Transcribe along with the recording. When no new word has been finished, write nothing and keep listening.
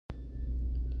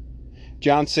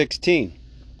John 16.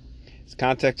 Its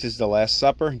context is the Last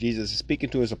Supper. Jesus is speaking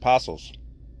to his apostles.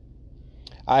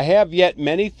 I have yet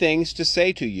many things to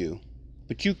say to you,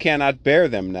 but you cannot bear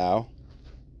them now.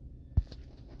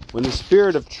 When the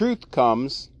Spirit of truth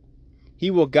comes,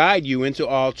 he will guide you into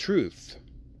all truth.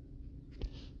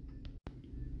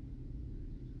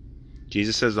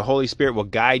 Jesus says the Holy Spirit will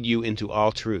guide you into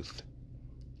all truth.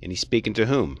 And he's speaking to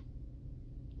whom?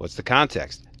 What's the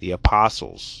context? The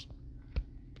apostles.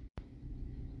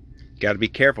 Got to be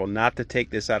careful not to take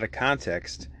this out of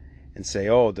context and say,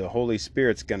 oh, the Holy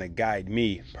Spirit's going to guide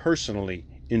me personally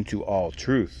into all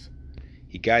truth.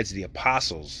 He guides the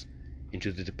apostles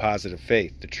into the deposit of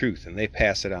faith, the truth, and they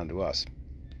pass it on to us.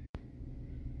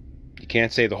 You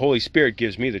can't say the Holy Spirit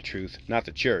gives me the truth, not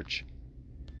the church.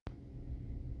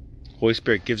 The Holy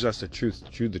Spirit gives us the truth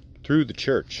through the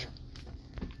church,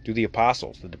 through the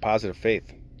apostles, the deposit of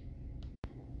faith.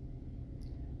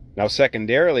 Now,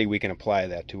 secondarily, we can apply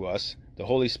that to us. The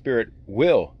Holy Spirit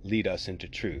will lead us into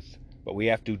truth, but we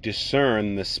have to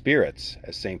discern the spirits,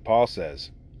 as St. Paul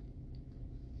says.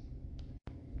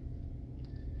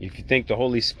 If you think the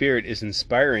Holy Spirit is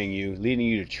inspiring you, leading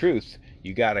you to truth,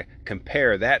 you got to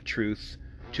compare that truth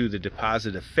to the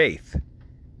deposit of faith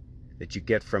that you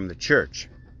get from the church.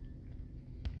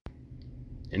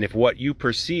 And if what you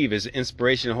perceive as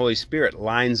inspiration of the Holy Spirit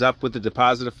lines up with the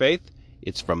deposit of faith,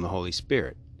 it's from the Holy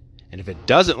Spirit. And if it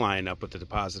doesn't line up with the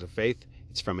deposit of faith,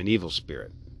 it's from an evil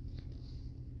spirit.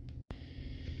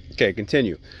 Okay,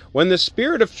 continue. When the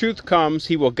Spirit of truth comes,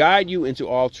 he will guide you into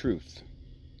all truth.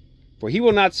 For he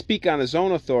will not speak on his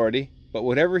own authority, but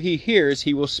whatever he hears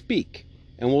he will speak,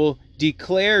 and will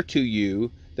declare to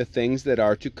you the things that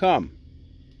are to come.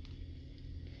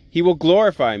 He will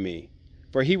glorify me,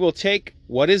 for he will take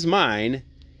what is mine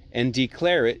and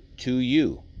declare it to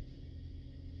you.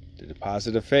 The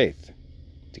deposit of faith,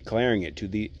 declaring it to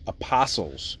the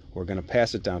apostles who are going to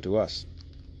pass it down to us.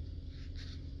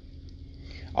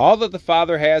 All that the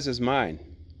Father has is mine.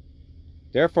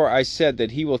 Therefore I said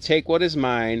that he will take what is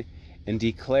mine and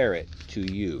declare it to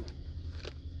you.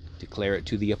 Declare it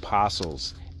to the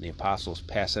apostles, and the apostles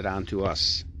pass it on to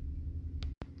us.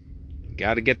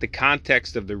 Got to get the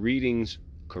context of the readings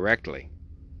correctly.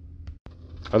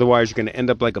 Otherwise, you're going to end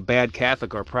up like a bad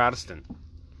Catholic or Protestant,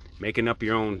 making up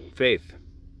your own faith.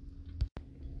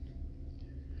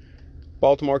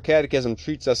 Baltimore Catechism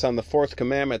treats us on the fourth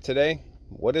commandment today.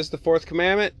 What is the fourth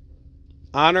commandment?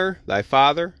 Honor thy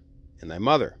father and thy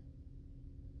mother.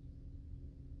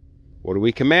 What are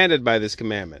we commanded by this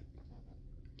commandment?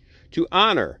 To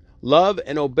honor, love,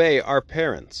 and obey our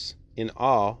parents in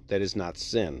all that is not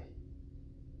sin.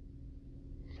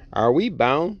 Are we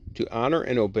bound to honor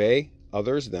and obey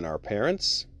others than our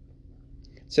parents?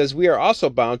 It says we are also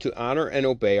bound to honor and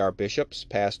obey our bishops,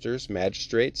 pastors,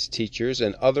 magistrates, teachers,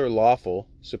 and other lawful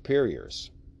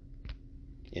superiors.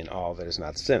 In all that is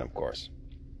not sin, of course.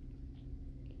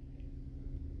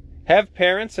 Have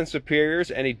parents and superiors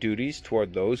any duties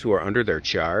toward those who are under their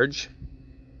charge?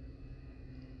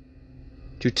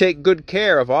 To take good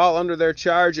care of all under their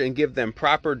charge and give them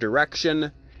proper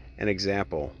direction and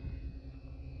example.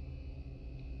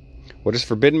 What is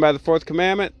forbidden by the fourth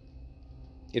commandment?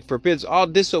 It forbids all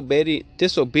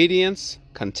disobedience,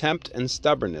 contempt, and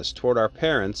stubbornness toward our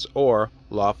parents or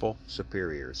lawful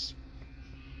superiors.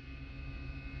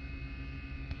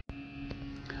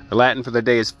 The Latin for the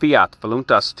day is Fiat,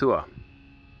 Voluntas tua.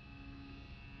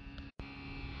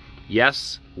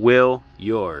 Yes, will,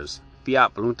 yours.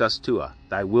 Fiat voluntas tua.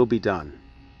 Thy will be done.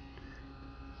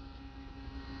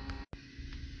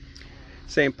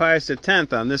 St. Pius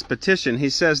X, on this petition, he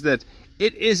says that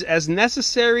it is as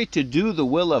necessary to do the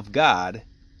will of God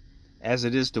as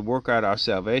it is to work out our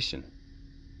salvation.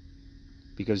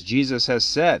 Because Jesus has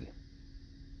said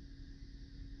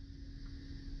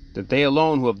that they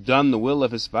alone who have done the will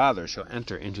of his Father shall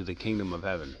enter into the kingdom of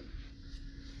heaven.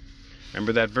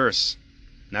 Remember that verse.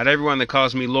 Not everyone that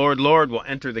calls me Lord, Lord will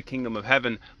enter the kingdom of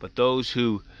heaven, but those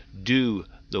who do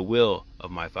the will of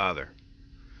my Father.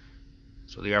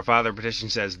 So the Our Father petition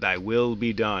says, thy will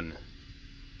be done.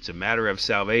 It's a matter of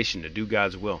salvation to do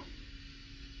God's will.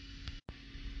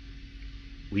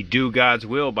 We do God's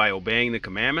will by obeying the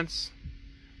commandments,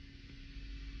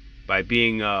 by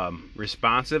being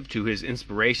responsive to his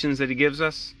inspirations that he gives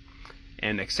us,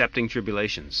 and accepting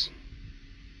tribulations.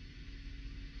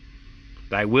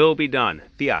 Thy will be done.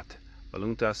 Fiat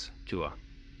voluntas tua.